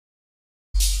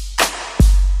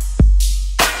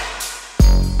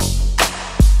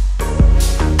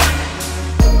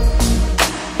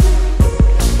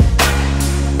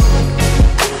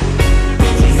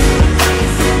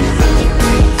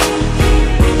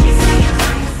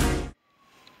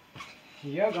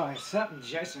Yo guys, what's up?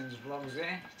 Jason's Vlogs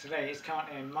here. Today is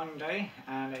currently Monday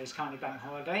and it is currently bank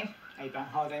holiday, a bank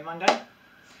holiday Monday.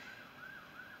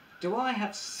 Do I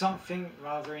have something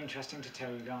rather interesting to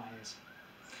tell you guys?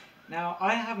 Now,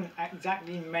 I haven't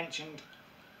exactly mentioned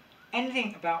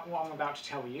anything about what I'm about to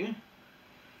tell you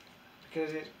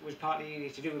because it was partly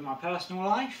to do with my personal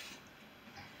life.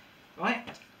 Right?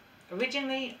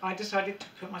 Originally, I decided to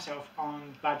put myself on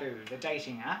Badoo, the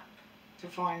dating app, to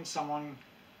find someone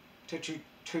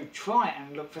to try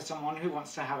and look for someone who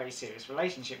wants to have a serious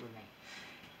relationship with me.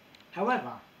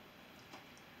 However,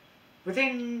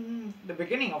 within the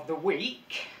beginning of the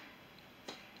week,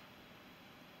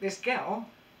 this girl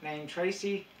named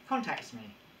Tracy contacts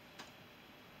me.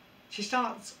 She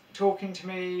starts talking to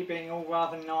me, being all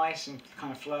rather nice and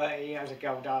kind of flirty, as a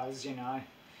girl does, you know,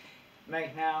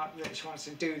 making out that she wants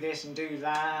to do this and do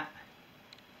that.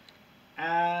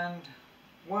 And,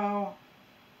 well,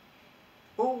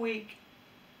 all week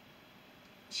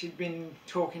she'd been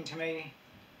talking to me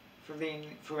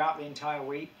throughout the entire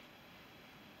week.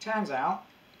 Turns out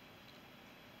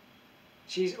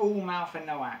she's all mouth and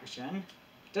no action.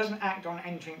 Doesn't act on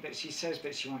anything that she says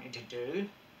that she wanted to do.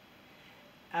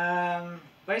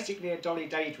 Basically a dolly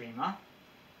daydreamer,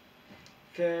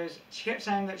 because she kept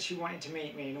saying that she wanted to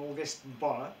meet me and all this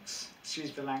bollocks.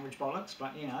 Excuse the language, bollocks,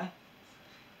 but you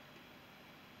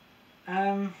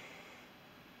know.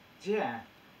 Yeah.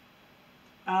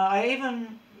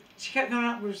 She kept coming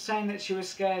up with saying that she was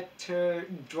scared to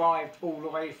drive all the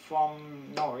way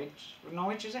from Norwich.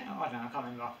 Norwich, is it? Oh, I don't know, I can't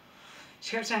remember.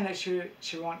 She kept saying that she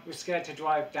was scared to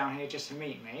drive down here just to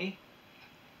meet me.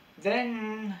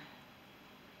 Then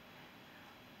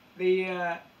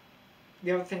the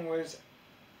other thing was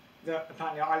that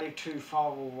apparently I live too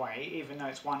far away, even though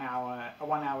it's a 1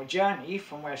 hour journey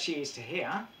from where she is to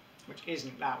here, which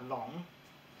isn't that long.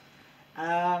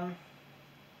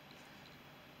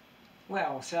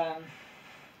 Well, so,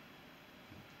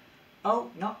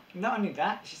 not only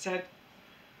that, she said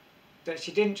that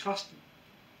she didn't trust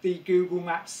the Google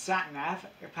Maps sat-nav.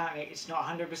 Apparently it's not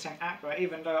 100% accurate,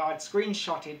 even though I'd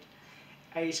screenshot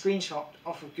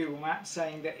off of Google Maps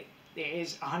saying that it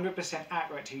is 100%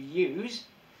 accurate to use,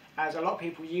 as a lot of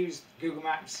people use Google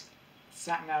Maps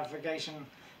sat navigation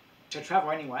to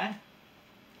travel anywhere.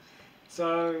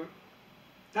 So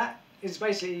that is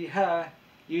basically her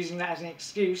using that as an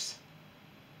excuse.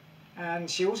 And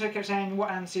she also kept saying,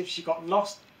 what happens if she got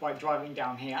lost by driving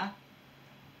down here?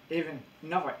 Even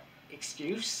another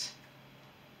excuse.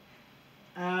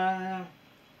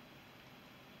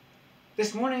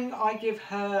 This morning I give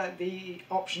her the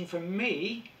option for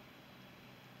me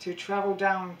to travel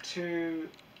down to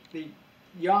the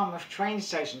Yarmouth train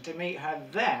station to meet her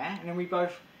there, and then we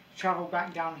both travel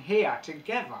back down here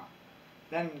together.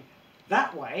 Then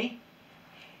that way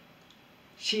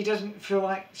she doesn't feel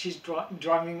like she's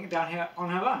driving down here on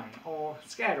her own or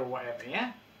scared or whatever,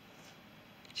 yeah?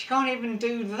 She can't even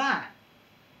do that.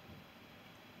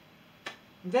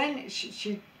 Then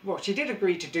she did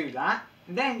agree to do that.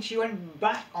 And then she went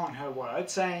back on her word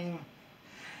saying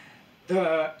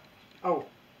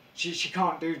she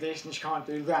can't do this and she can't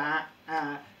do that.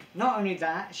 Not only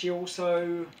that, she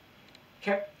also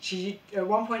at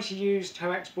one point she used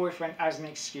her ex-boyfriend as an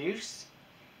excuse.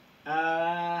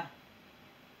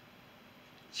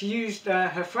 She used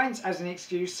her friends as an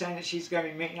excuse, saying that she's going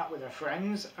to be meeting up with her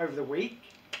friends over the week.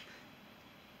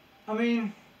 I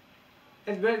mean,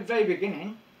 at the very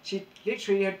beginning, she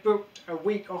literally had booked a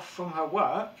week off from her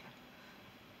work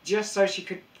just so she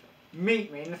could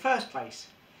meet me in the first place.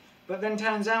 But then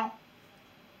turns out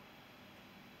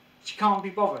she can't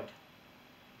be bothered.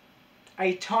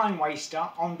 A time waster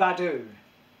on Badoo.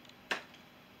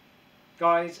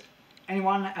 Guys,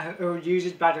 anyone who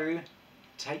uses Badoo,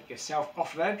 take yourself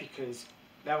off there, because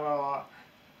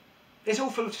it's all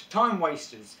full of time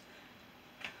wasters.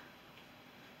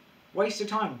 Waste of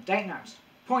time, date notes,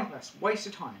 pointless, waste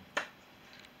of time.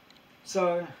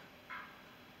 So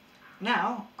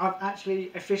now I've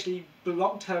actually officially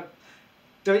blocked her,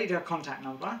 deleted her contact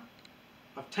number,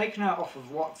 I've taken her off of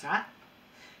WhatsApp,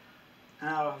 and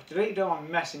I've deleted her on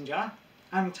Messenger,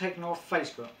 and taken her off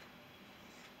Facebook.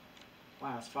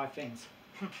 Wow, that's 5 things.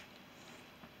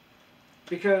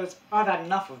 Because I've had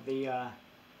enough of the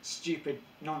stupid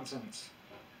nonsense.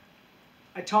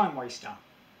 A time waster.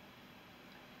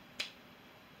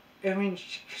 I mean,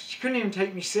 she couldn't even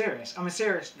take me serious. I'm a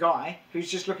serious guy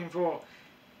who's just looking for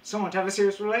someone to have a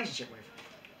serious relationship with.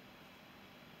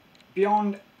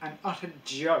 Beyond an utter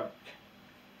joke.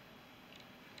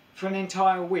 For an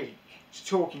entire week, she's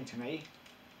talking to me.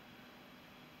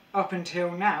 Up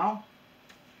until now,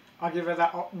 I give her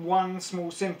that one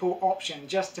small simple option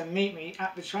just to meet me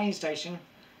at the train station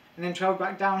and then travel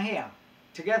back down here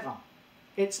together.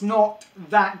 It's not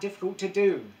that difficult to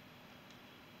do.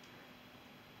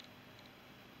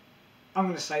 I'm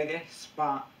going to say this,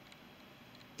 but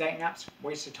dating apps,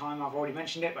 waste of time. I've already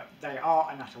mentioned it, but they are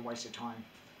an utter waste of time.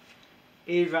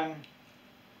 Even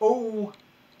all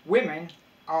women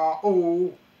are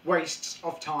all wastes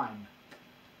of time.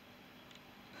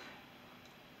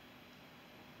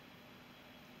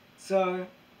 So,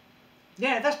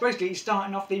 yeah, that's basically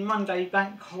starting off the Monday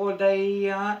bank holiday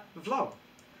vlog.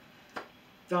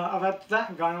 So I've had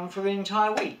that going on for the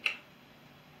entire week.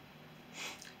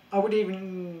 I would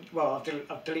even, well,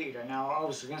 I've deleted it now. I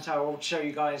was going to say I would show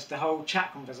you guys the whole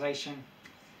chat conversation,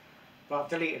 but I've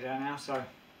deleted it now, so.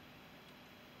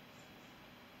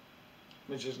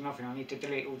 Which is nothing, I need to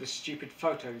delete all the stupid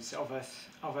photos of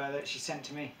her that she sent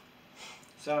to me.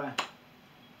 So,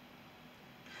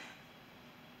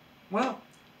 well,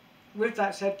 with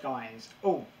that said guys,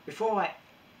 before I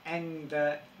end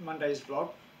Monday's vlog,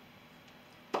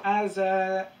 as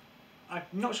I'm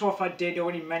not sure if I did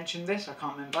already mention this, I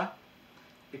can't remember,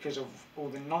 because of all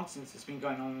the nonsense that's been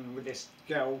going on with this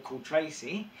girl called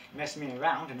Tracy, messing me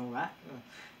around and all that,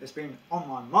 that's been on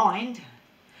my mind.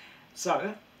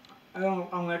 So, I'm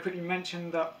going to quickly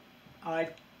mention that I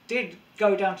did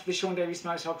go down to the Sean Davies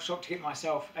Motorcycle Shop to get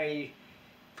myself a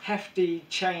hefty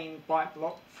chain bike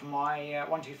lock for my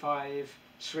 125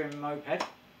 Swim moped,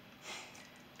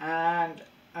 and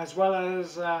as well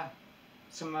as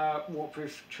some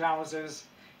waterproof trousers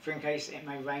for in case it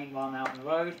may rain while I'm out on the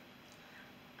road.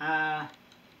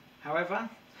 However,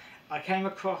 I came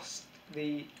across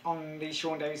on the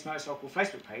Sean Davies Motorcycle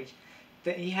Facebook page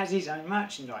that he has his own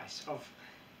merchandise of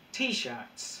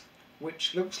t-shirts,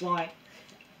 which looks like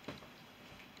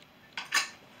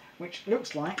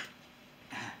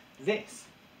this,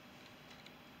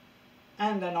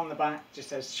 and then on the back just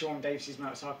says Sean Davies'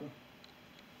 Motorcycle.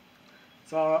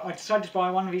 So I decided to buy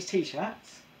one of these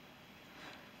t-shirts,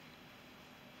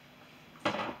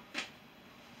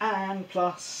 and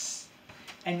plus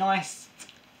a nice,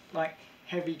 like,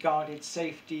 heavy guarded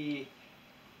safety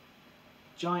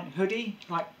giant hoodie.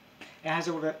 Like, it has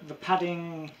all the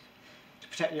padding to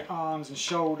protect your arms and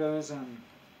shoulders and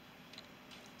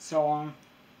so on.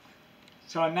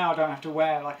 So now I don't have to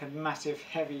wear like a massive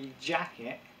heavy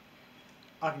jacket.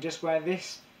 I can just wear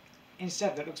this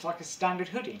instead that looks like a standard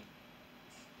hoodie.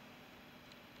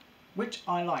 Which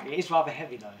I like. It is rather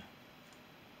heavy though.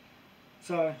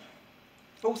 So,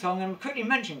 also I'm going to quickly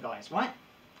mention guys, right?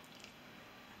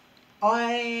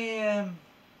 I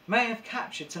may have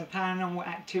captured some paranormal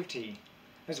activity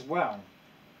as well,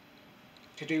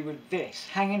 to do with this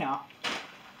hanging up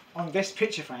on this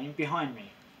picture frame behind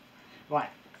me. Right,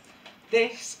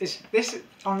 this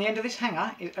on the end of this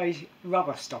hanger is a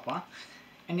rubber stopper,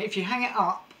 and if you hang it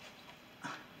up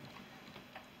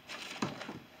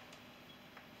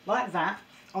like that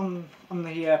on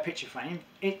the picture frame,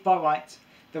 by right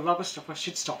the rubber stopper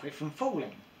should stop it from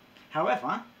falling.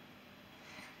 However,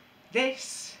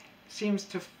 this seems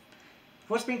to,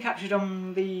 what's been captured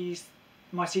on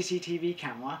my CCTV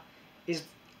camera is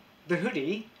the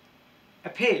hoodie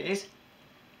appears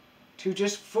to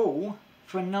just fall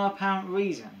for no apparent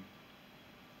reason,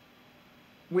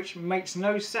 which makes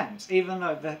no sense, even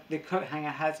though the coat hanger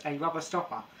has a rubber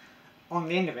stopper on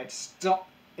the end of it to stop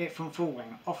it from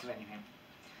falling off of anything.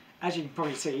 As you can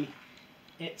probably see,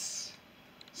 it's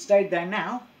stayed there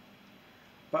now,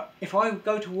 but if I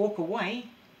go to walk away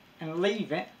and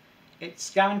leave it, it's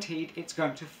guaranteed it's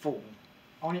going to fall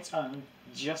on its own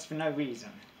just for no reason.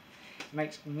 It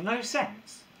makes no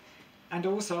sense. And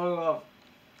also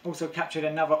I've also captured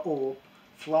another orb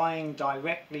flying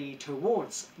directly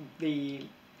towards the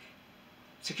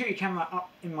security camera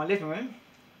up in my living room,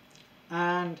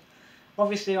 and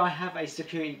obviously I have a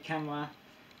security camera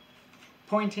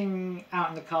pointing out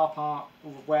in the car park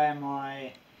where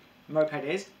my moped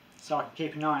is, so I can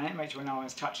keep an eye on it, make sure no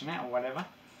one's touching it or whatever.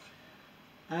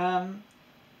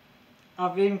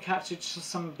 I've even captured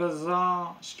some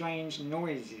bizarre, strange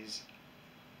noises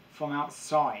from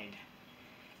outside.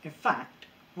 In fact,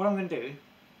 what I'm going to do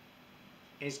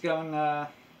is go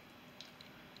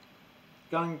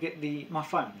and get my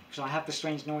phone, because I have the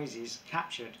strange noises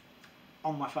captured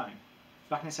on my phone.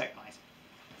 Back in a sec, guys.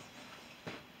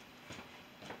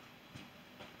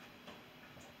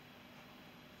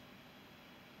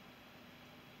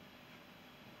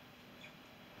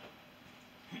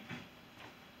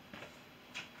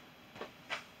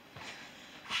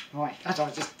 Right, as I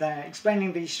was just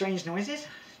explaining these strange noises,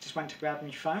 just went to grab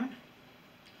my phone.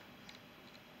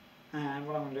 And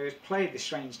what I'm going to do is play the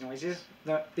strange noises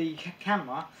that the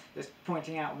camera that's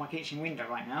pointing out of my kitchen window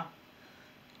right now.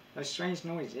 Those strange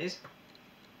noises.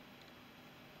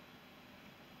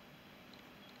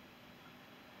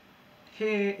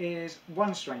 Here is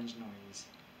one strange noise.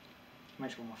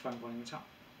 Make sure my phone volume is up.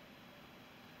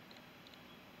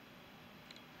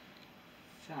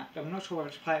 I'm not sure whether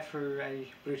to play it through a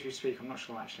Bluetooth speaker. I'm not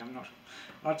sure actually. I'm not sure.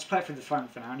 I'll just play it through the phone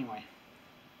for now anyway.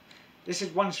 This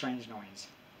is one strange noise.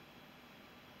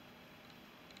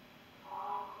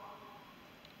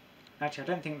 Actually, I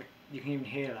don't think you can even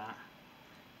hear that.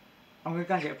 I'm going to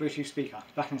go and get a Bluetooth speaker.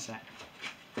 Back in a sec.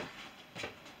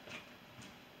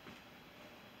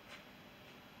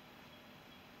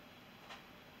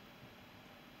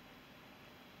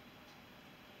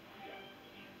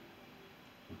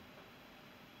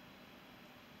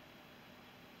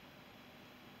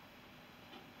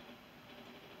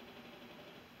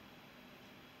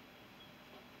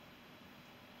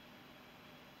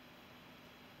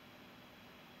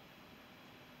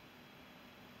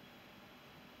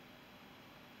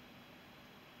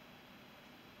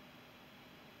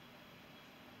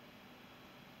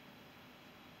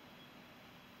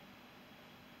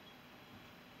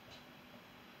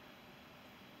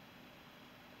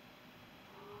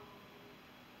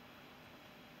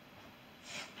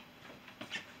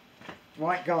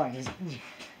 Right guys,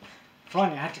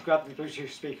 finally I had to grab the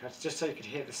Bluetooth speaker just so you could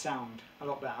hear the sound a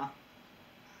lot better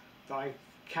that I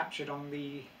captured on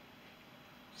the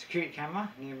security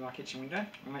camera near my kitchen window.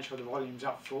 I'll make sure the volume's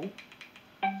up full,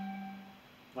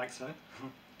 like so.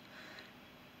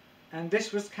 And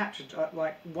this was captured at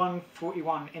like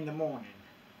 1:41 in the morning.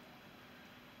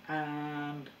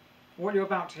 And what you're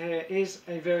about to hear is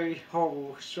a very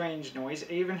horrible, strange noise.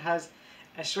 It even has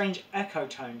a strange echo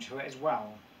tone to it as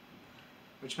well,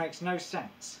 which makes no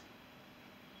sense.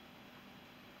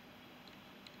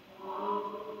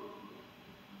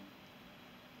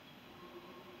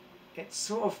 It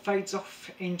sort of fades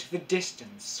off into the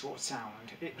distance sort of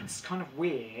sound. It's kind of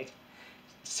weird. It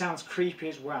sounds creepy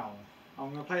as well.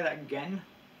 I'm going to play that again.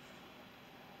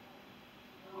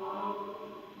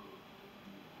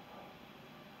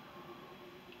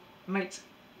 Makes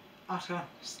utter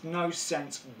no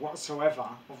sense whatsoever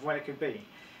of what it could be.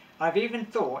 I've even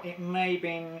thought it may have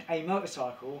been a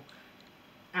motorcycle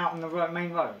out on the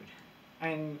main road,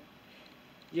 and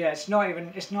yeah, it's not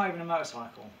even a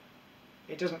motorcycle.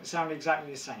 It doesn't sound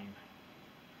exactly the same,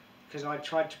 because I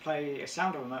tried to play a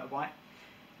sound of a motorbike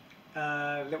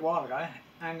a little while ago,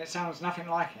 and it sounds nothing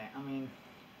like it. I mean,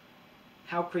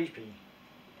 how creepy.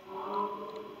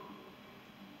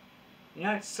 You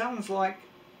know, it sounds like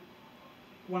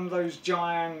one of those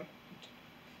giant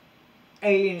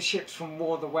alien ships from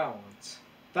War of the Worlds.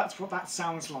 That's what that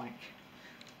sounds like.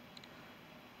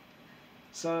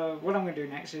 So what I'm going to do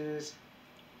next is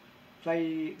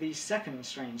play the second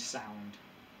strange sound,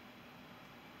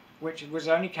 which was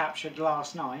only captured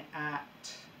last night at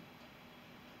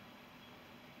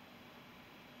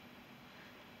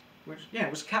it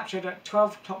was captured at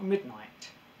 12 o'clock midnight,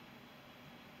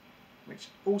 which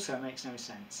also makes no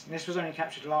sense. And this was only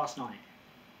captured last night.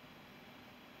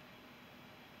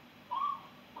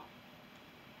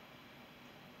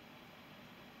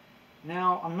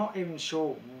 Now, I'm not even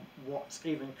sure what's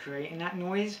even creating that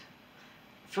noise.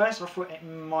 First I thought it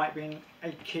might be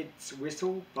a kid's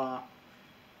whistle, but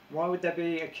why would there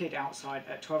be a kid outside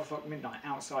at 12 o'clock midnight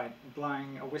outside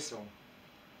blowing a whistle?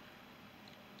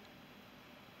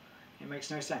 It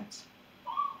makes no sense.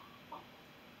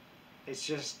 It's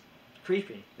just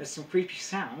creepy. There's some creepy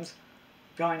sounds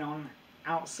going on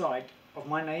outside of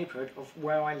my neighbourhood of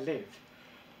where I live.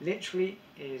 Literally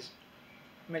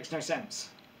makes no sense.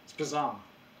 It's bizarre.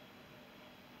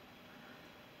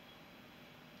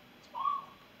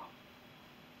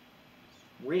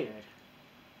 Weird.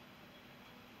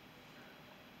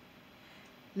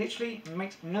 Literally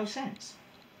makes no sense.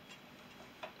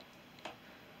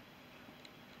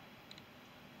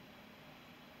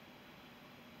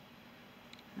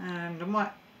 And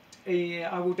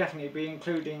I will definitely be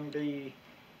including the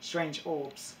strange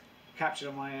orbs captured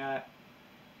on my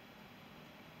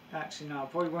actually no, I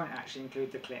probably won't actually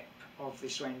include the clip of the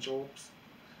strange orbs,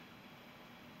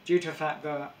 due to the fact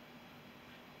that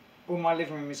all my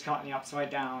living room is currently upside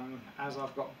down, as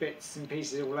I've got bits and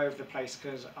pieces all over the place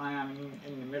because I am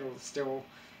in the middle still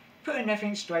putting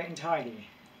everything straight and tidy.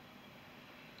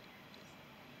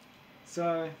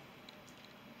 So,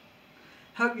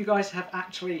 hope you guys have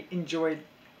actually enjoyed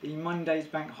the Monday's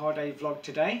Bank Holiday vlog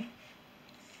today,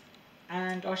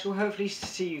 and I shall hopefully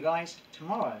see you guys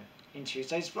tomorrow in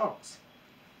Tuesday's vlogs.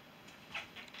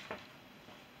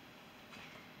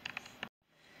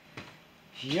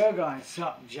 Yo guys, what's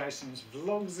up? Jason's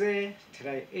Vlogs here.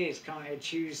 Today is currently a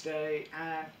Tuesday,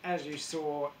 and as you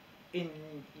saw in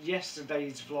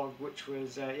yesterday's vlog, which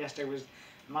was yesterday was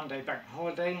Monday bank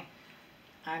holiday,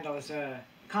 and I was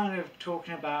kind of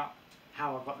talking about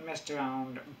how I got messed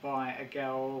around by a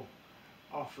girl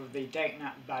off of the dating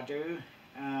app Badoo.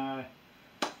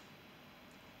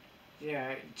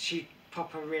 Yeah, she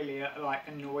proper really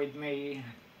annoyed me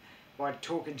by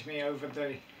talking to me over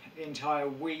the entire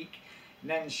week. And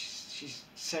then she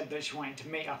said that she wanted to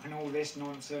meet up and all this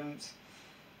nonsense.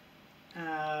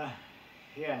 Yeah,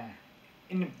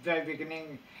 in the very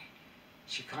beginning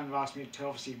she kind of asked me to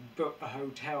obviously book a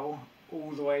hotel all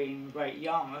the way in Great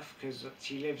Yarmouth, because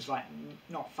she lives like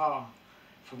not far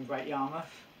from Great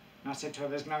Yarmouth. And I said to her,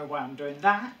 there's no way I'm doing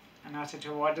that. And I said to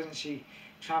her, why doesn't she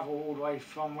travel all the way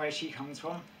from where she comes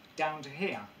from down to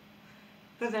here?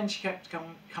 But then she kept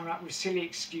coming up with silly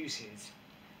excuses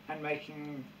and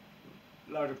making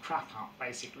a load of crap up,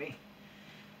 basically.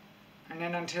 And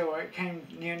then until it came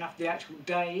near enough the actual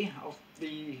day of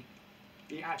the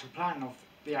actual plan of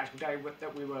the actual day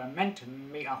that we were meant to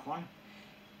meet up on,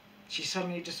 she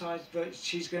suddenly decides that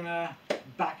she's gonna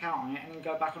back out on it and then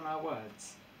go back on her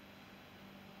words.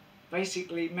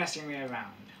 Basically messing me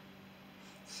around.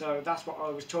 So that's what I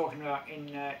was talking about in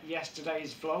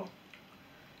yesterday's vlog,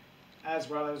 as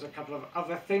well as a couple of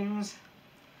other things.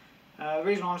 The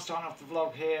reason I'm starting off the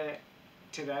vlog here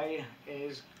today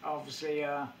is obviously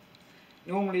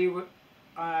normally when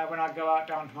I go out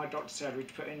down to my doctor's surgery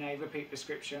to put in a repeat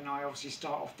prescription, I obviously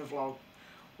start off the vlog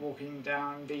walking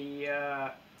down the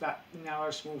that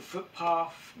narrow small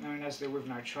footpath known as the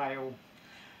Wivno Trail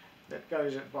that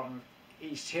goes at the bottom of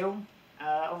East Hill.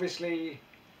 Obviously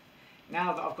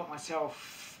now that I've got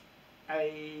myself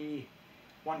a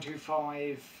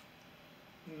 125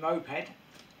 moped,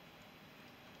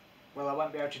 well, I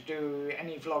won't be able to do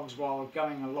any vlogs while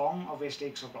going along, obviously,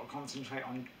 because I've got to concentrate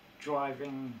on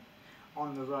driving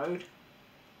on the road.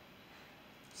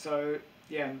 So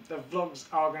yeah, the vlogs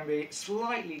are going to be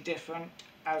slightly different,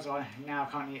 as I now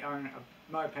currently own a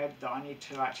moped that I need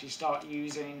to actually start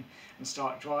using and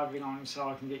start driving on, so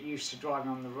I can get used to driving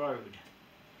on the road.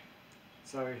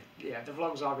 So yeah, the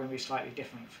vlogs are going to be slightly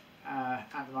different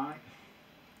at the moment.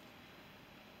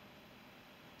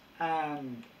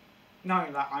 And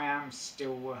knowing that I am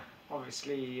still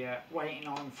obviously waiting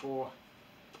on for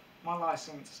my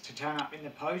license to turn up in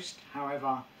the post.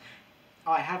 However,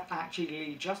 I have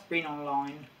actually just been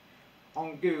online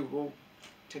on Google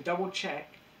to double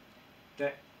check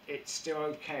that it's still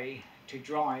okay to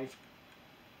drive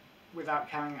without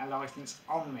carrying a license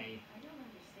on me. I don't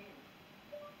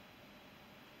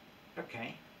understand.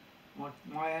 Okay,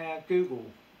 my Google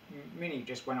Mini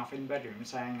just went off in the bedroom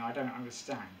saying I don't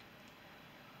understand.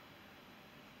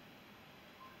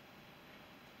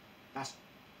 That's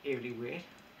eerily weird.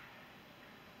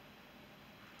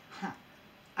 Huh.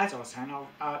 As I was saying,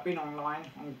 I've been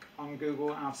online on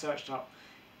Google and I've searched up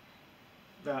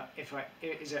that I've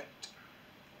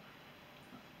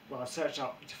searched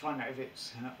up to find out if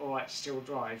it's alright to still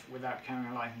drive without carrying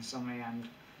a license on me, and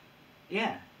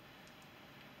yeah,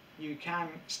 you can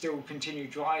still continue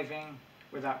driving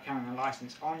without carrying a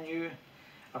license on you.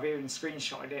 I've even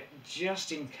screenshotted it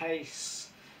just in case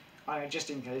I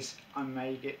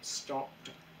may get stopped.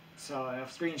 So I've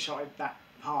screenshotted that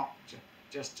part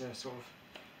just to sort of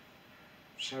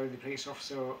show the police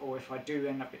officer, or if I do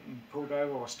end up getting pulled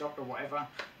over or stopped or whatever,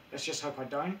 let's just hope I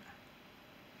don't,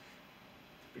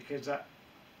 because that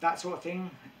sort of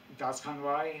thing does kind of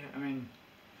worry. I mean,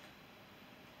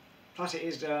 plus it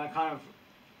is kind of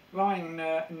worrying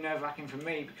and nerve-wracking for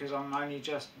me, because I'm only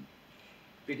just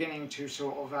beginning to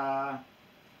sort of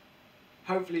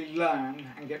hopefully learn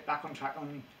and get back on track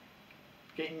on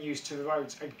getting used to the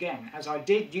roads again, as I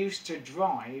did used to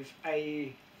drive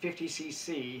a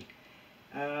 50cc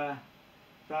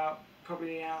about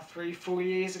probably 3-4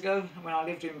 years ago when I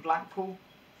lived in Blackpool,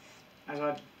 as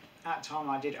at the time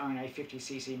I did own a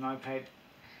 50cc moped.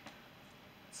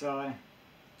 So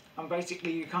I'm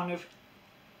basically kind of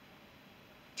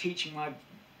teaching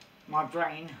my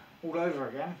brain all over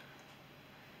again,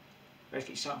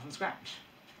 basically starting from scratch.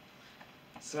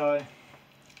 So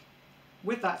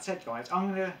with that said, guys,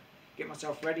 I'm going to get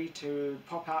myself ready to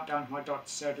pop out down to my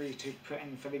doctor's surgery to put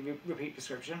in for the repeat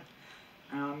prescription.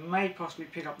 And I may possibly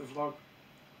pick up the vlog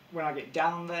when I get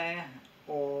down there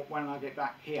or when I get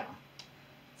back here.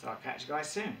 So I'll catch you guys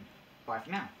soon. Bye for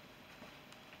now.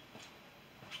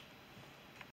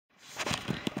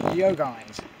 Yo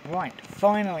guys, right,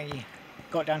 finally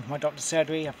got down to my doctor's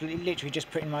surgery. I've literally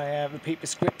just put in my repeat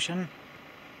prescription,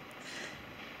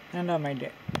 and I made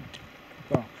it,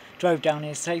 well, drove down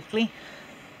here safely.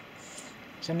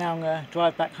 So now I'm going to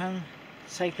drive back home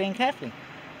safely and carefully.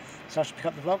 So I should pick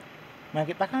up the vlog when I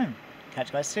get back home. Catch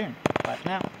you guys soon. Bye for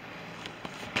now.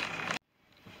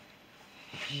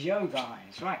 Yo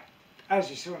guys, right.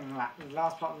 As you saw in the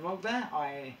last part of the vlog there,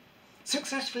 I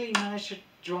successfully managed to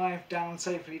drive down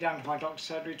safely down to my doctor's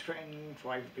surgery to put in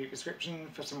for a repeat prescription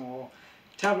for some more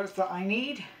tablets that I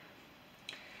need.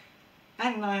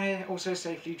 And I also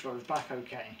safely drove back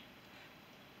okay.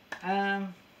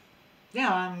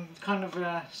 Yeah, I'm kind of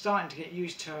starting to get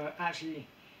used to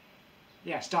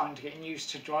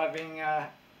driving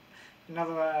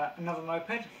another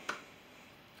moped.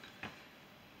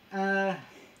 At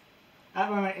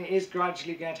the moment, it is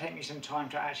gradually going to take me some time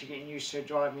to actually get used to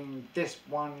driving this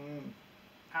one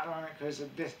at the moment, because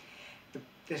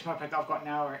this moped that I've got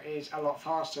now is a lot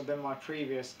faster than my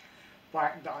previous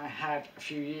bike that I had a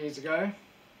few years ago,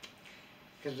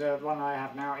 because the one I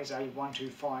have now is a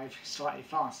 125, slightly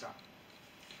faster.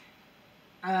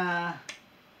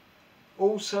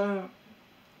 Also,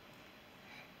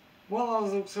 while I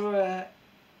was also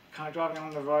kind of driving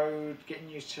on the road, getting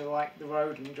used to like the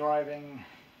road and driving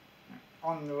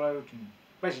on the road and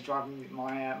basically driving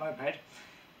my moped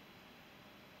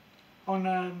on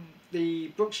the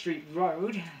Brook Street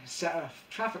Road, set of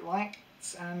traffic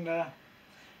lights, and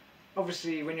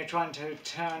obviously when you're trying to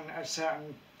turn a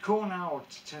certain corner or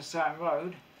to a certain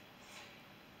road,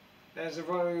 there's a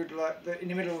road like in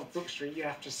the middle of Brook Street. You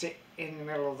have to sit in the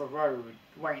middle of the road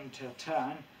waiting to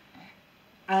turn,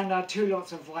 and two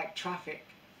lots of like traffic,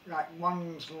 like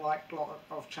one's like lot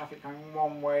of traffic going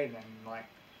one way, then like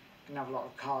another lot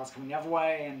of cars coming the other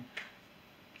way, and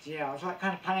yeah, I was like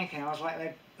kind of panicking. I was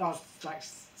like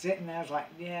sitting there, I was like,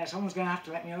 yeah, someone's going to have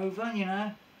to let me over, you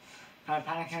know, kind of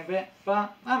panicking a bit,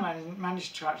 but I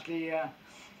managed to actually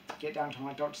get down to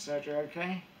my doctor's surgery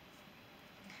okay.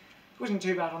 It wasn't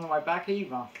too bad on the way back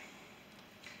either,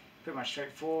 pretty much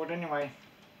straightforward anyway.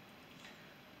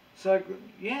 So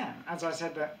yeah, as I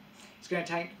said, that it's going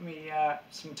to take me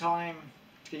some time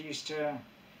to get used to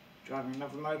driving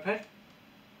another moped.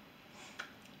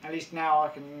 At least now I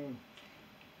can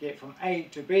get from A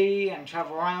to B and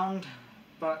travel around,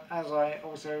 but as I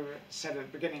also said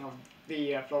at the beginning of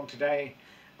the vlog today,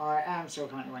 I am still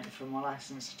currently waiting for my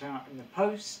license to turn up in the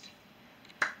post.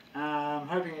 I'm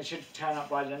hoping it should turn up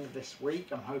by the end of this week,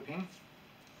 I'm hoping,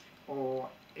 or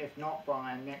if not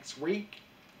by next week.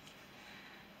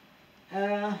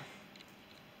 Other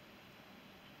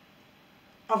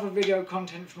video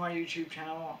content for my YouTube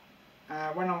channel,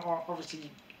 when I'm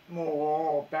obviously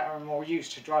better and more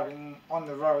used to driving on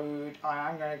the road, I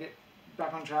am going to get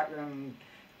back on track and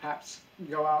perhaps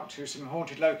go out to some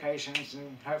haunted locations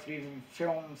and hopefully even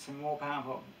film some more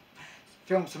Power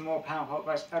Pop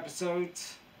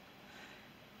episodes,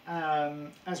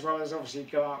 as well as obviously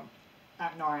go out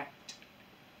at night.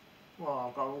 Well,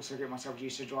 I've got to also get myself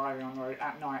used to driving on the road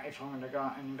at night if I'm going to go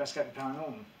out and investigate the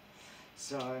paranormal.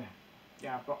 So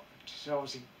yeah, I've got to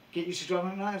obviously get used to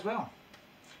driving at night as well,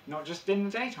 not just in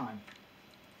the daytime.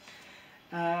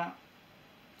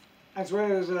 As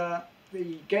well as the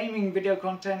gaming video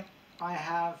content, I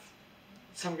have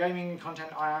some gaming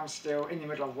content I am still in the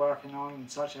middle of working on,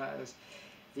 such as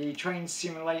the Train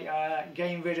Simulator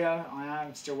game video. I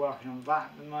am still working on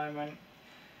that at the moment,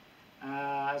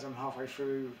 as I'm halfway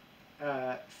through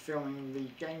filming the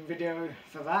game video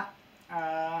for that.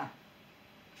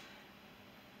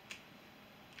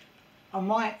 I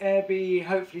might be,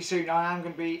 hopefully soon, I am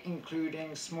going to be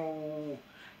including small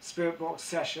Spirit Box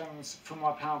sessions from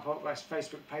my Power Pop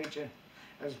Facebook page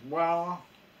as well.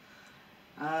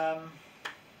 I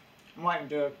might even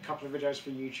do a couple of videos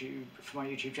for my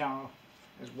YouTube channel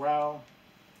as well.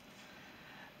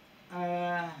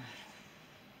 I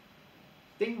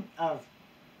think I've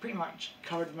pretty much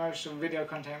covered most of the video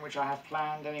content which I have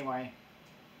planned anyway.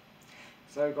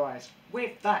 So guys,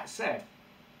 with that said,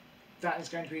 that is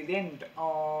going to be the end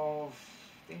of,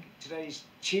 I think today's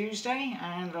Tuesday,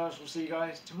 and I will see you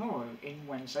guys tomorrow in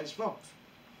Wednesday's vlog.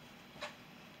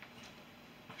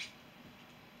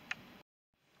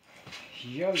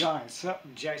 Yo guys, so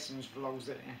Jason's vlogs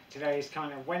there. Today is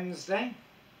kind of Wednesday,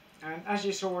 and as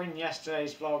you saw in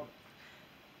yesterday's vlog,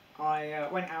 I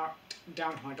went out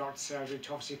down to my doctor's surgery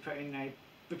to obviously put in a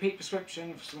repeat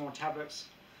prescription for some more tablets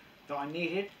that I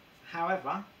needed. However,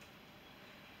 a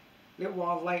little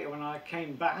while later when I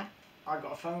came back, I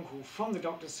got a phone call from the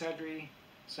doctor's surgery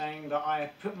saying that I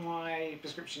had put my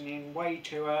prescription in way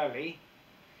too early,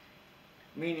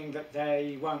 meaning that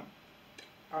they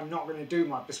are not going to do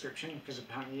my prescription, because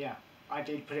apparently, yeah, I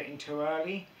did put it in too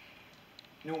early.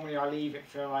 Normally I leave it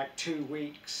for like 2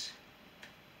 weeks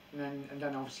and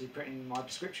then obviously put in my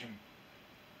prescription.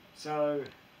 So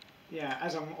yeah,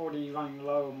 as I'm already running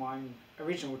low on my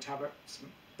original tablets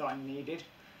that I needed,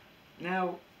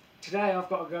 now today I've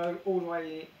got to go all the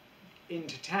way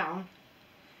into town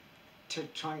to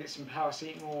try and get some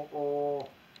paracetamol or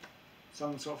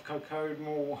some sort of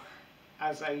cocodamol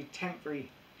as a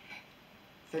temporary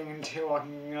thing until I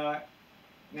can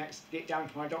next get down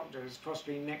to my doctor's.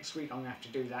 Possibly next week I'm going to have to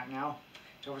do that now,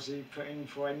 to obviously put in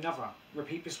for another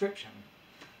repeat prescription.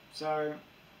 So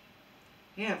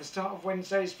yeah, at the start of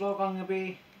Wednesday's vlog I'm going to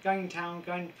be going in town,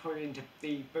 going probably into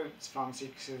the Boots pharmacy,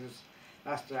 because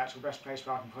that's the actual best place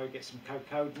where I can probably get some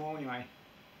cocodamol anyway.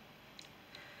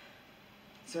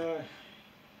 So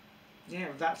yeah,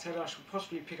 with that said, I shall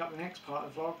possibly pick up the next part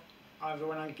of the vlog either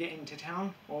when I get into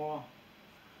town or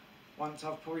once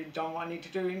I've probably done what I need to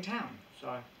do in town.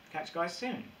 So catch you guys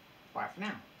soon. Bye for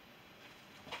now.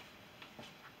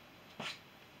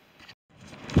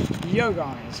 Yo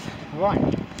guys, right,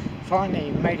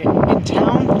 finally made it in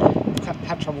town.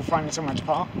 Had trouble finding somewhere to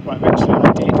park, but eventually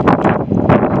I did.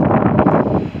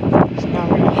 So now I'm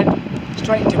going to head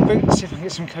straight into Boots, see if I can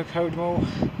get some cocodamol.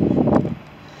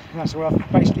 And that's what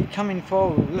I've basically come in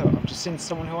for. Look, I've just seen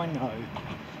someone who I know.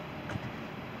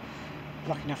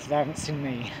 Lucky enough they haven't seen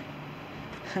me.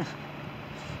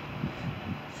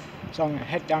 So I'm going to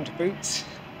head down to Boots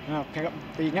and I'll pick up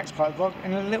the next part of the vlog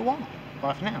in a little while.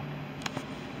 Bye for now.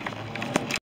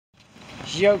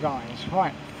 Yo guys,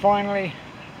 right, finally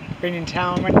been in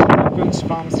town, went to the Boots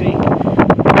pharmacy,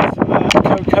 got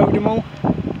some cocodamol.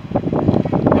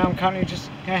 Now I'm currently just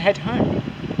going to head home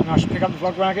and I should pick up the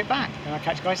vlog when I get back, and I'll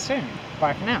catch you guys soon.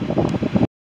 Bye for now.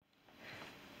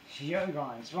 Yo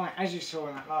guys, right, as you saw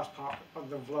in that last part of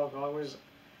the vlog, I was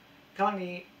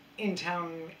currently in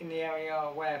town in the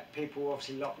area where people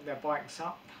obviously lock their bikes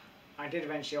up. I did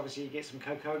eventually obviously get some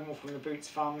cocodamol from the Boots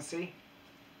pharmacy.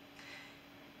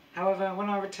 However, when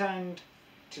I returned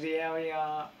to the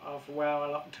area of where I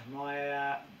locked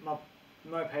my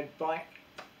moped bike,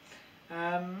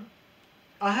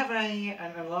 I have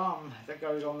an alarm that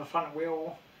goes on the front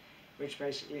wheel, which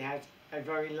basically has a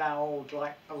very loud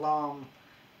alarm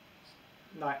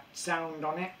sound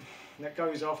on it that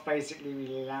goes off basically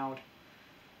really loud.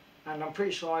 And I'm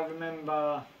pretty sure I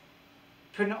remember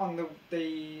putting it on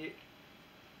the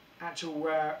actual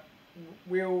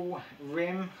wheel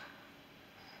rim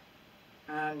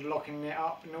and locking it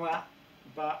up and all that.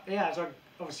 But yeah, as I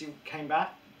obviously came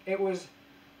back,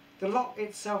 the lock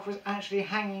itself was actually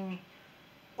hanging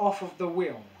off of the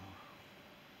wheel,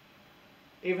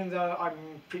 even though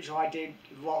I'm pretty sure I did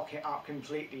lock it up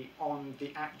completely on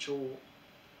the actual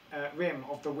rim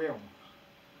of the wheel.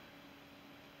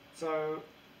 So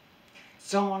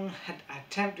someone had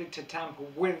attempted to tamper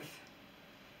with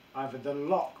either the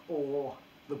lock or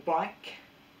the bike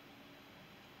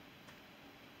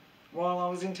while I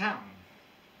was in town.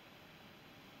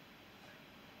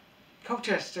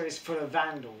 Colchester is full of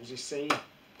vandals, you see,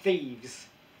 thieves,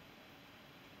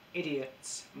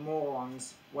 idiots,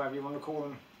 morons, whatever you want to call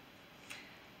them.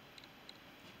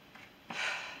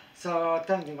 So I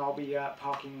don't think I'll be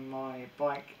parking my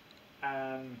bike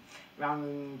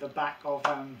around the back of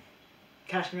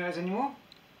Cashmere's anymore,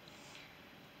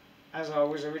 as I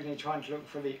was originally trying to look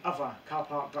for the other car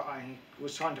park that I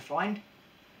was trying to find,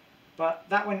 but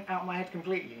that went out of my head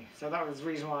completely. So that was the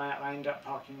reason why I ended up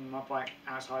parking my bike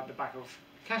outside the back of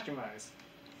Cashmere's.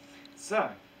 So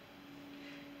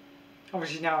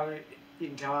obviously now you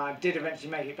can tell I did eventually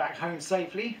make it back home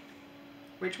safely,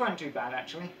 which wasn't too bad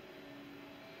actually.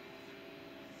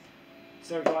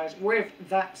 So guys, with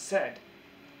that said,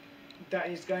 that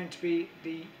is going to be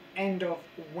the end of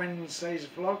Wednesday's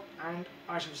vlog, and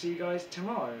I shall see you guys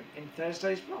tomorrow in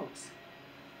Thursday's vlogs.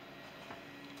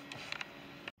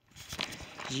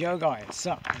 Yo guys,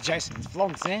 so Jason's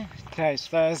vlogs here. Today's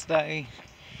Thursday.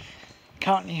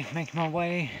 Currently making my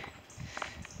way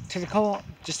to the court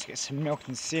just to get some milk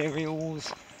and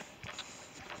cereals.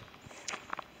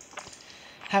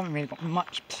 Haven't really got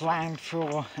much planned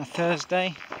for a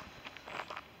Thursday.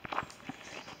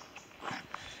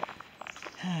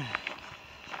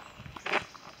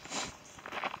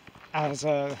 As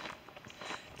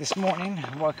this morning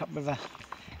I woke up with a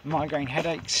migraine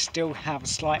headache, still have a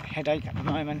slight headache at the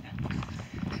moment.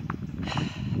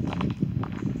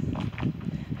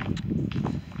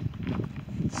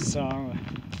 So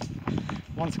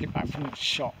once I get back from the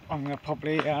shop, I'm going to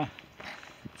probably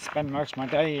spend most of my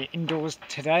day indoors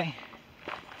today.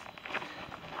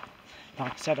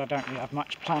 Like I said, I don't really have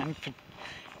much planned for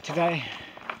today.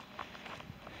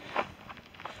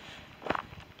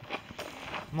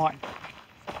 Might,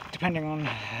 depending on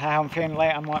how I'm feeling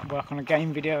later, I might work on a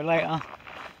game video later.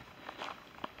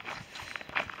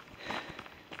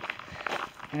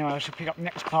 Anyway, I shall pick up the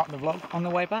next part of the vlog on the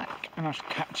way back, and I shall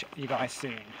catch you guys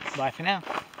soon. Bye for now.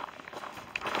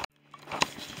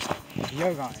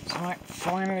 Yo guys, right,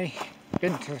 finally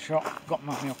been to the shop, got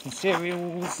my milk and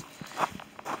cereals.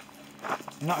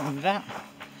 Not only that,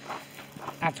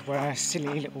 had to wear a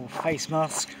silly little face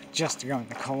mask just to go in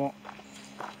the co-op,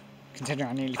 considering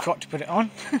I nearly forgot to put it on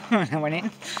when I went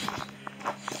in.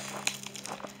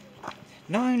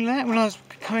 Not only that, when I was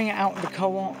coming out of the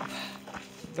co-op,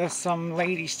 there's some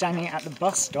lady standing at the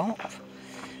bus stop.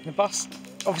 The bus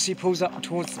obviously pulls up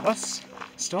towards the bus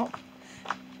stop.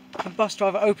 The bus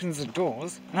driver opens the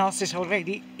doors and asks this old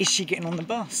lady, is she getting on the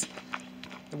bus?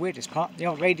 The weirdest part, the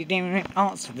old lady didn't even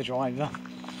answer the driver.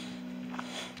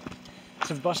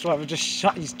 So the bus driver just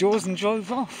shut his doors and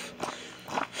drove off.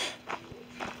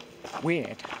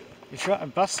 Weird. If you're at a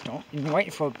bus stop and you're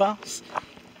waiting for a bus,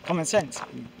 common sense,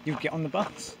 you get on the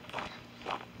bus.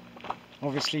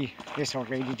 Obviously, this old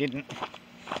lady didn't.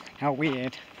 How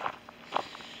weird.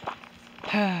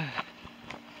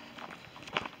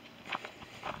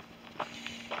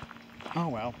 Oh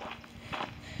well.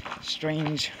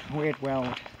 Strange, weird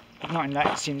world. Not in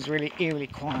that it seems really eerily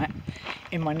quiet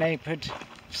in my neighbourhood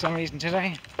for some reason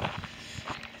today.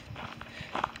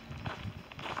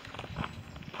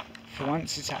 For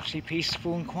once it's actually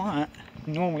peaceful and quiet.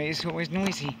 Normally it's always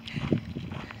noisy.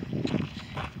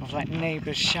 Of like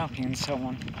neighbours shouting and so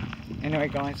on. Anyway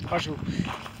guys, I shall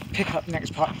pick up the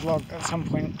next part of the vlog at some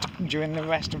point during the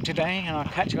rest of today, and I'll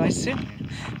catch you guys soon.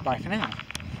 Bye for now.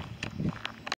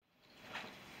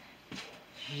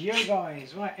 Yo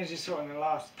guys, right, as you saw in the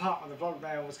last part of the vlog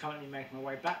there, I was currently making my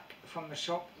way back from the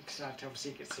shop because I had to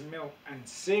obviously get some milk and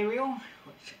cereal,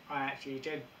 which I actually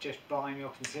did just buy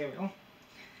milk and cereal.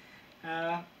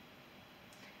 Well,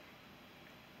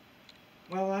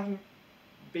 I haven't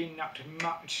been up to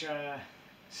much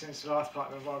since the last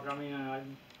part of the vlog. I mean, I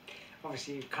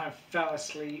obviously kind of fell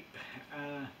asleep,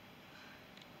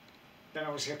 then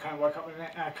obviously I kind of woke up in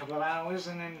a couple of hours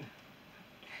and then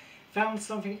found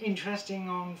something interesting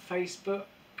on Facebook.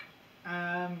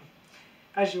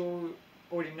 As you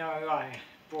already know, I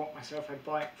bought myself a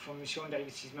bike from the Sean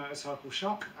Davies' motorcycle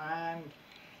shop, and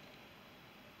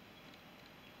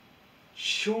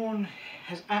Sean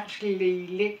has actually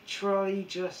literally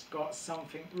just got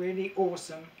something really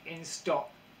awesome in stock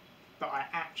that I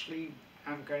actually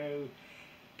am going to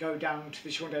go down to the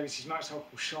Sean Davies'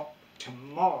 motorcycle shop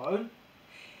tomorrow.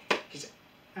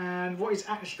 And what he's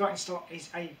actually got in stock is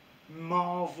a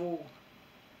Marvel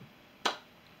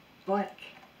bike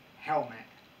helmet.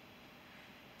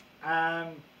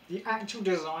 The actual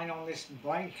design on this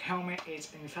bike helmet is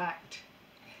in fact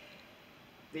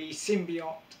the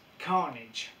symbiote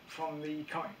Carnage from the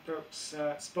comic books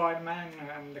Spider-Man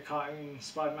and the cartoon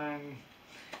Spider-Man.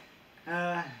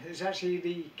 It's actually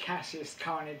the Cassius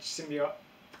Carnage symbiote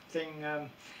thing,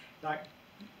 like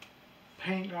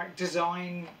paint, like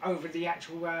design over the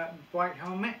actual bike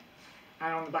helmet,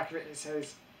 and on the back of it it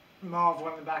says Marvel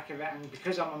on the back of it. And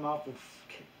because I'm a Marvel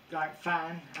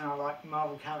fan and I like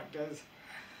Marvel characters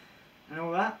and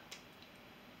all that,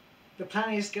 the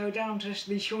plan is to go down to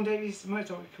the Sean Davies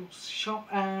motorcycle shop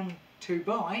and to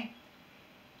buy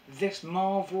this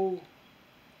Marvel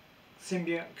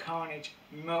Symbiote Carnage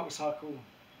motorcycle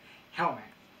helmet.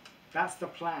 That's the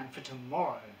plan for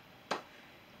tomorrow,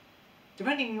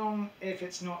 depending on if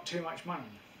it's not too much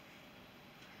money.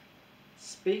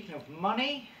 Speaking of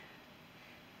money,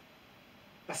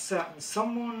 a certain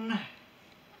someone,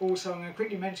 also I'm going to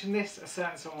quickly mention this, a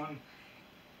certain someone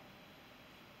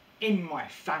in my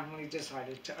family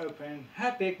decided to open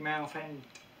her big mouth and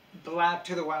blab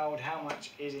to the world how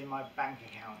much is in my bank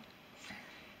account.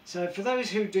 So for those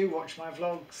who do watch my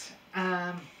vlogs,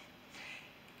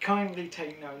 kindly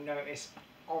take no notice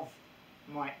of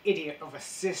my idiot of a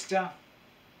sister,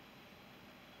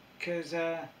 because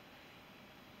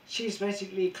she's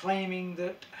basically claiming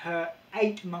that her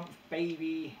 8-month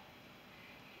baby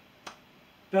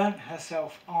burnt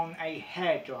herself on a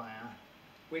hairdryer,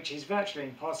 which is virtually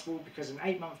impossible because an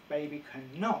 8-month baby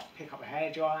cannot pick up a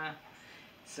hairdryer.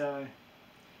 So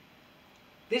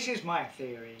this is my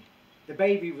theory. The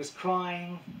baby was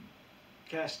crying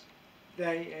because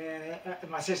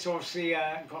my sister obviously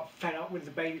got fed up with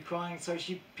the baby crying, so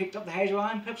she picked up the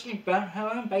hairdryer and purposely burnt her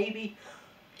own baby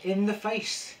in the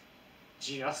face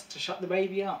just to shut the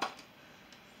baby up.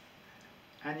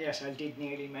 And yes, I did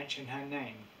nearly mention her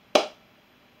name,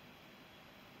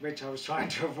 which I was trying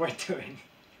to avoid doing.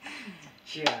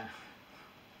 Yeah.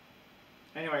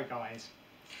 Anyway guys,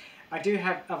 I do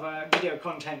have other video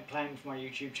content planned for my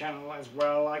YouTube channel as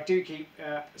well. I do keep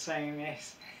saying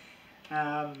this.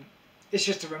 It's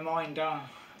just a reminder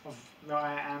that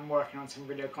I am working on some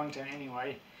video content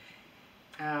anyway,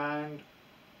 and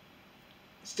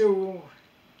still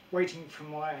waiting for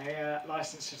my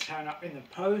license to turn up in the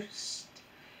post.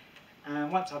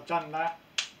 And once I've done that,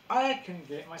 I can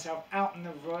get myself out on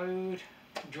the road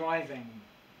driving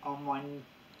on my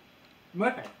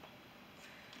moped.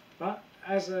 But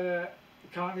as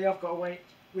currently I've got to wait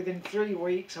within 3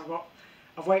 weeks.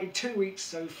 I've waited 2 weeks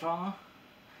so far,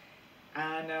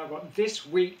 and I've got this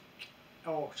week,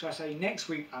 or should I say next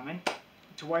week,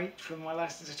 to wait for my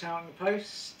license to turn up in the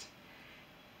post.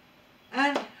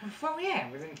 And well,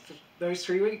 yeah, within those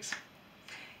 3 weeks,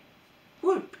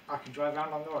 whoop, I can drive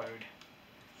around on the road,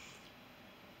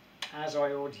 as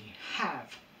I already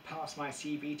have passed my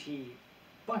CBT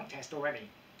bike test already.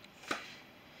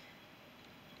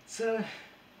 So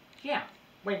yeah,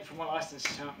 waiting for my license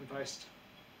to turn up in the post.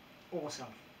 Awesome.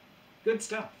 Good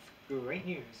stuff. Great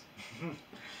news.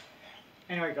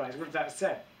 Anyway guys, with that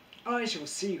said, I shall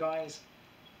see you guys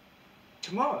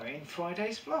tomorrow in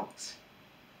Friday's vlogs.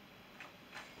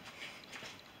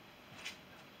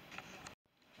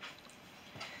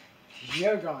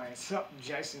 Yo guys, sup,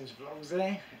 Jason's Vlogs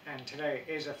there, and today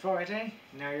is a Friday.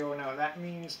 Now you all know what that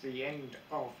means, the end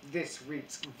of this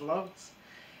week's vlogs.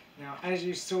 Now as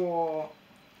you saw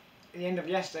at the end of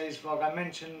yesterday's vlog, I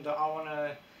mentioned that I'm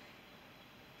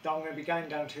going to be going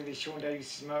down to the Sean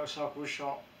Davis motorcycle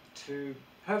shop to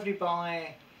hopefully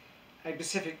buy a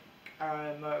Pacific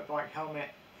motorbike helmet.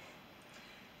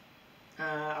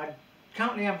 I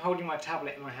currently am holding my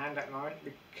tablet in my hand at the moment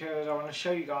because I want to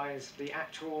show you guys the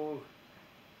actual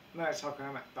motorcycle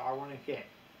helmet that I want to get,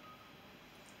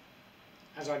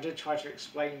 as I did try to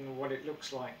explain what it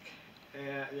looks like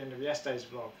at the end of yesterday's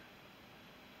vlog.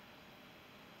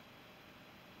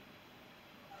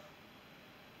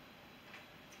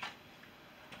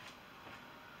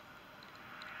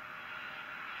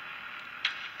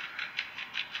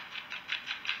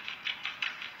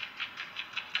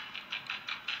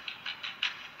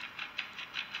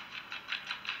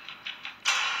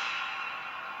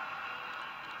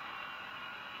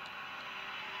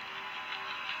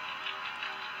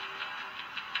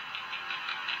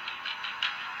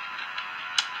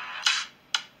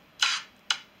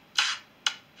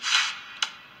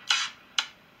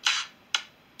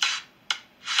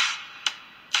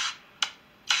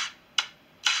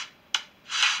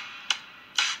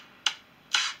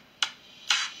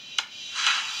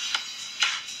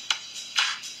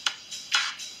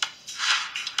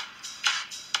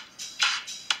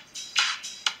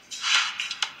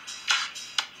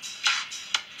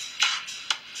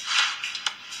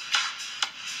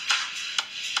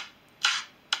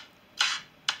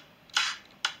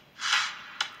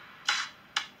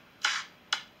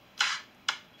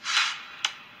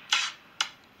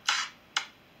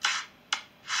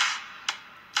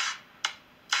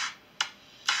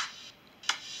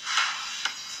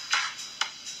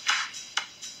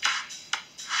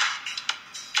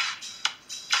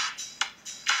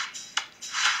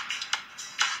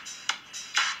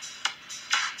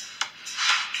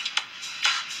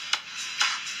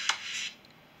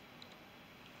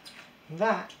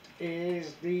 That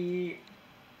is the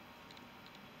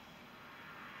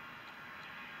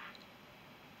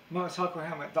motorcycle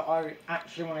helmet that I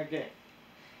actually want to get.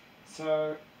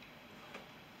 So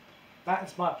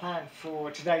that's my plan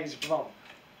for today's vlog,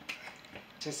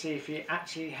 to see if he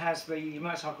actually has the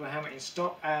motorcycle helmet in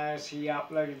stock, as he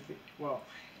uploaded well,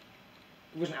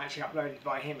 it wasn't actually uploaded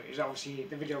by him, it was obviously,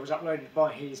 the video was uploaded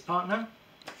by his partner.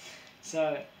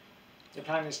 So the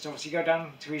plan is to obviously go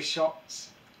down to his shops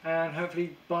and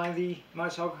hopefully buy the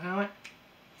motorcycle helmet.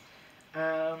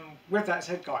 With that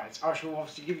said guys, I shall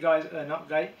obviously give you guys an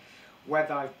update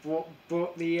whether I've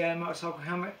bought the motorcycle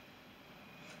helmet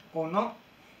or not.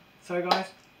 So guys,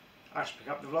 I shall pick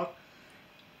up the vlog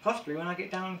possibly when I get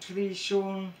down to the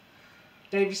Sean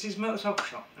Davis's motorcycle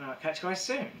shop, and I'll catch you guys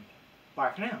soon.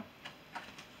 Bye for now.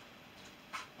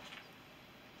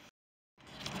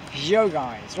 Yo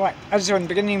guys, right, as you saw in the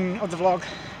beginning of the vlog.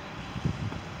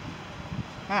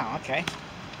 Wow, okay.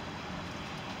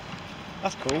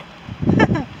 That's cool.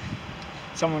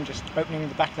 Someone just opening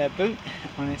the back of their boot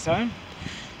on its own.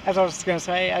 As I was going to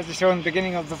say, as you saw in the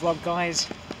beginning of the vlog guys,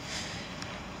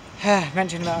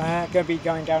 mentioned that I'm going to be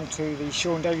going down to the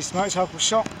Sean Davis motorcycle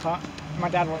shop, but my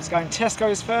dad wants to go in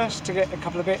Tesco's first to get a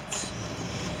couple of bits.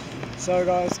 So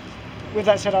guys, with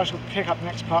that said, I shall pick up the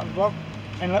next part of the vlog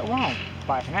in a little while.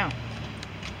 Bye for now.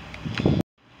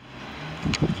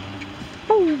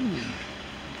 Woo.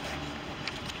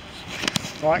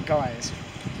 Right guys,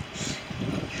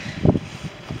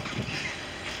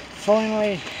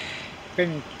 finally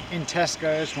been in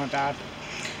Tesco's, my dad,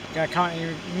 Going to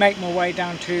currently make my way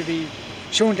down to the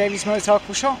Sean Davies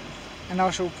motorcycle shop, and I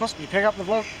shall possibly pick up the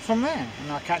vlog from there,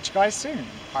 and I'll catch you guys soon.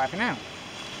 Bye for now.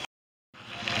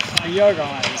 Yo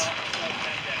guys,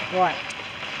 right,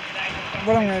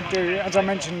 what I'm going to do, as I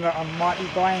mentioned that I might be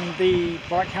buying the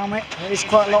bike helmet. It's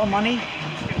quite a lot of money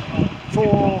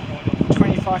for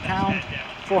 £25,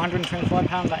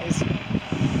 £425 that is.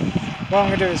 What I'm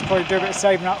going to do is probably do a bit of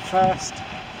saving up first,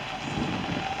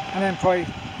 and then probably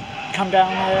come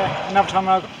down there another time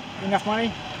I've got enough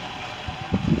money.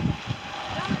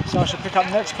 So I shall pick up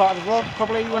the next part of the vlog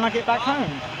probably when I get back home,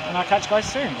 and I'll catch you guys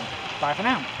soon. Bye for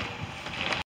now.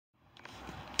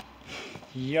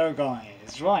 Yo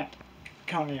guys, right,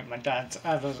 currently at my dad's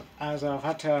as I've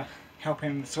had to help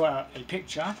him sort out a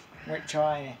picture, which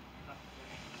in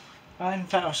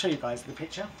fact I'll show you guys the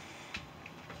picture.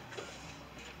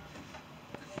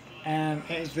 And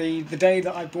it is the day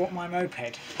that I bought my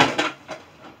moped.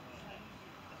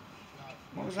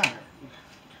 What was that?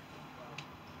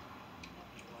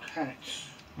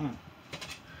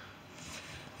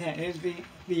 Yeah, it is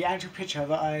the actual picture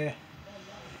that I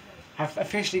have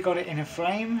officially got it in a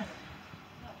frame,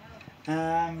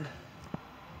 and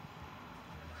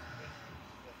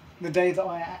the day that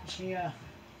I actually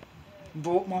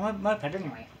bought my moped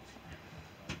anyway,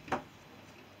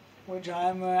 which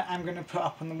I'm going to put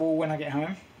up on the wall when I get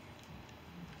home.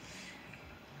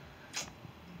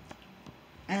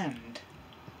 And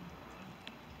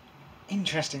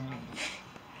interestingly,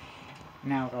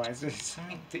 now guys, this is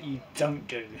something that you don't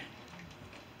do.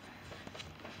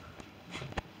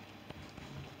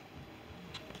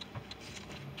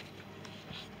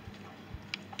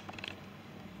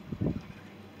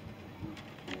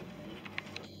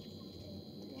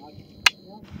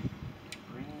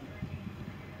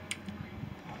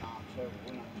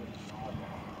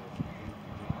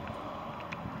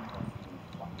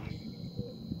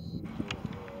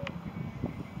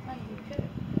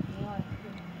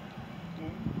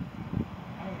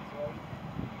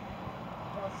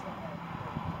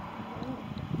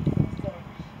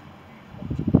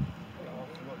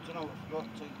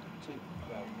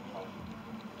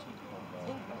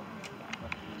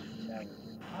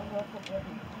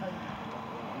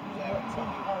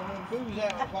 Who's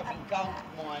out of fucking gold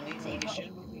mining mission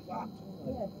would be fucked?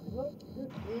 Yeah,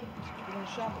 in the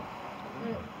shovel.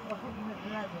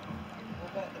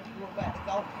 What about the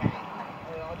gold can?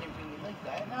 I didn't think you'd need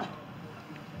that. No.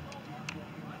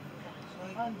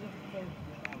 You've got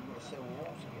to sell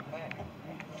walls to get back.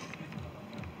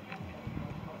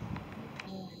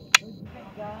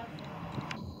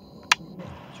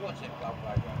 So what's that gold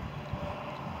logo?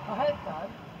 I hope so.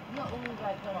 Not all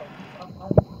that gold.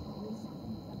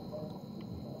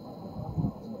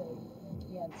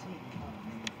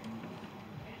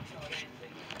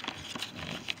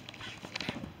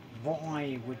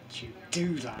 Why would you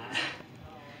do that?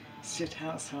 Sit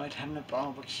outside having a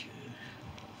barbecue.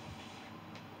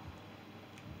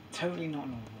 Totally not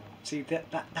normal. See, that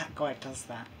guy does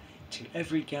that to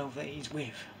every girl that he's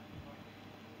with.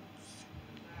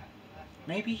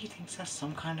 Maybe he thinks that's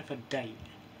some kind of a date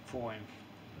for him.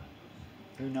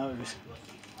 Who knows?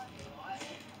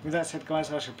 With that said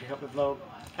guys, I shall pick up the vlog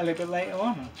a little bit later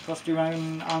on, possibly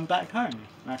when I'm back home.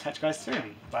 And I'll catch you guys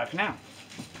soon. Bye for now.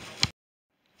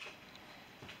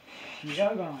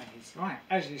 Yo guys, right,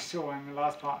 as you saw in the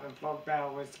last part of the vlog there, I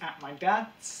was at my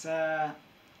dad's.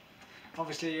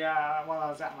 Obviously while I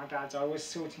was at my dad's I was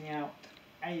sorting out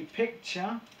a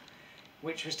picture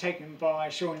which was taken by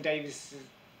Sean Davies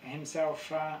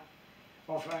himself,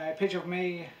 of a picture of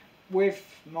me with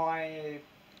my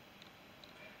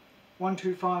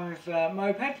 125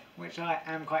 moped, which I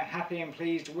am quite happy and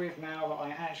pleased with now that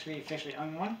I actually officially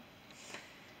own one,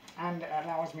 and it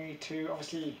allows me to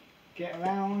obviously get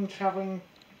around, travelling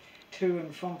to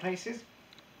and from places.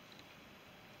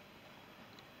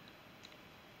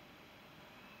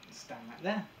 Stand right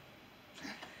there.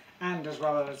 And as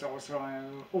well as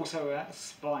also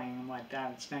spying on my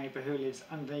dad's neighbour who lives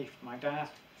underneath my dad.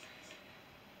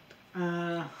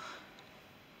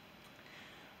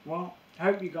 Well, I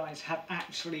hope you guys have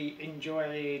actually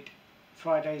enjoyed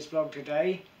Friday's vlog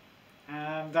today.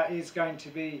 That is going to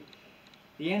be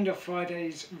the end of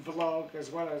Friday's vlog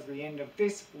as well as the end of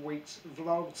this week's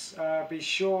vlogs. Be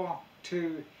sure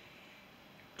to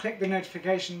click the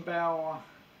notification bell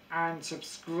and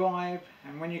subscribe,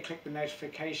 and when you click the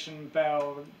notification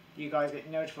bell you guys get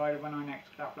notified when I next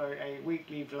upload a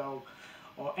weekly vlog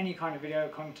or any kind of video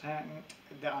content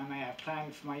that I may have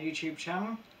planned for my YouTube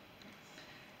channel.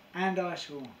 And I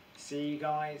shall see you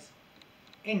guys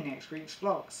in next week's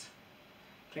vlogs.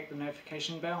 Click the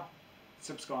notification bell,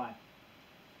 subscribe.